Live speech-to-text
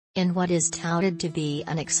In what is touted to be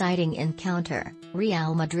an exciting encounter,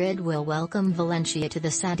 Real Madrid will welcome Valencia to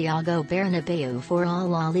the Santiago Bernabeu for a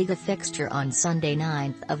La Liga fixture on Sunday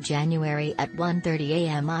 9th of January at 1:30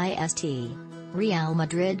 am IST. Real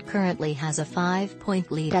Madrid currently has a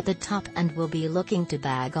 5-point lead at the top and will be looking to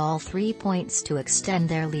bag all 3 points to extend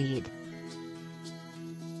their lead.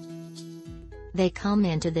 They come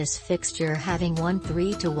into this fixture having won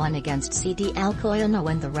 3-1 against CD Alcoyano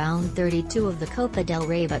in the round 32 of the Copa del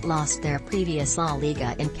Rey but lost their previous La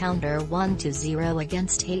Liga encounter 1-0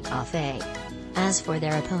 against Getafe. As for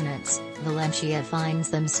their opponents, Valencia finds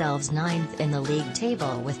themselves 9th in the league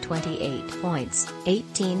table with 28 points,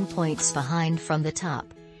 18 points behind from the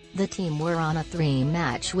top. The team were on a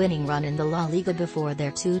 3-match winning run in the La Liga before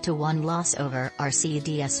their 2-1 loss over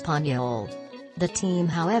RCD Espanyol. The team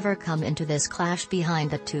however come into this clash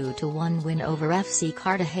behind a 2-1 win over FC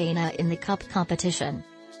Cartagena in the cup competition.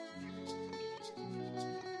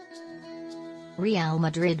 Real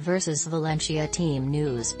Madrid vs Valencia team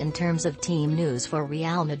news. In terms of team news for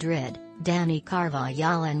Real Madrid, Dani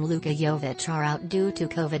Carvajal and Luka Jovic are out due to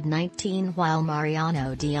COVID-19 while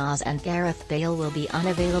Mariano Diaz and Gareth Bale will be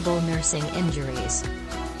unavailable nursing injuries.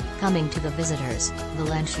 Coming to the visitors,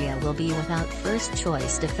 Valencia will be without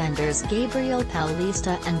first-choice defenders Gabriel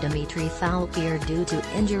Paulista and Dimitri Falquier due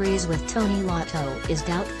to injuries with Tony Lotto is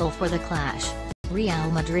doubtful for the clash.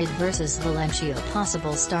 Real Madrid vs Valencia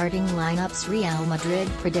possible starting lineups. Real Madrid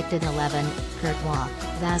predicted 11, Courtois,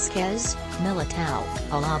 Vázquez, Militao,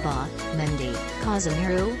 Alaba, Mendy,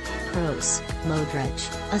 Casemiro, Kroos,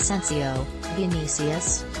 Modric, Asensio,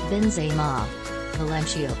 Vinicius, Benzema.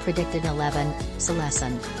 Valencia predicted 11,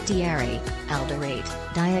 Celeson, Thierry, Alderete,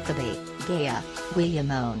 Diakhaby, Gaya,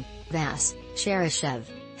 Guillamon, Vass, Cheryshev,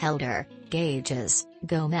 Helder, Gages,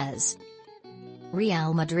 Gomez.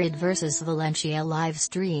 Real Madrid vs Valencia live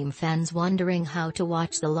stream. Fans wondering how to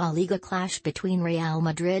watch the La Liga clash between Real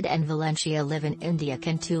Madrid and Valencia live in India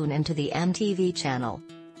can tune into the MTV channel.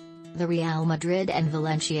 The Real Madrid and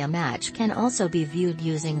Valencia match can also be viewed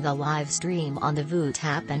using the live stream on the VOOT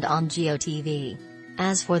app and on GeoTV.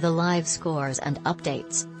 As for the live scores and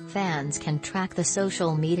updates, fans can track the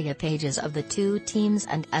social media pages of the two teams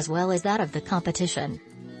and as well as that of the competition.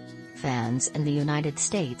 Fans in the United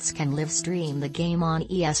States can live stream the game on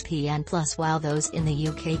ESPN+, while those in the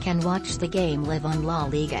UK can watch the game live on La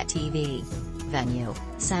Liga TV. Venue,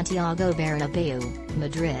 Santiago Bernabeu,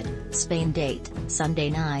 Madrid, Spain. Date, Sunday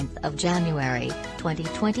 9th of January,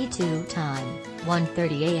 2022. Time,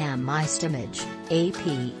 1:30 am. IST. Image,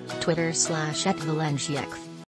 AP, Twitter /@Valenciac.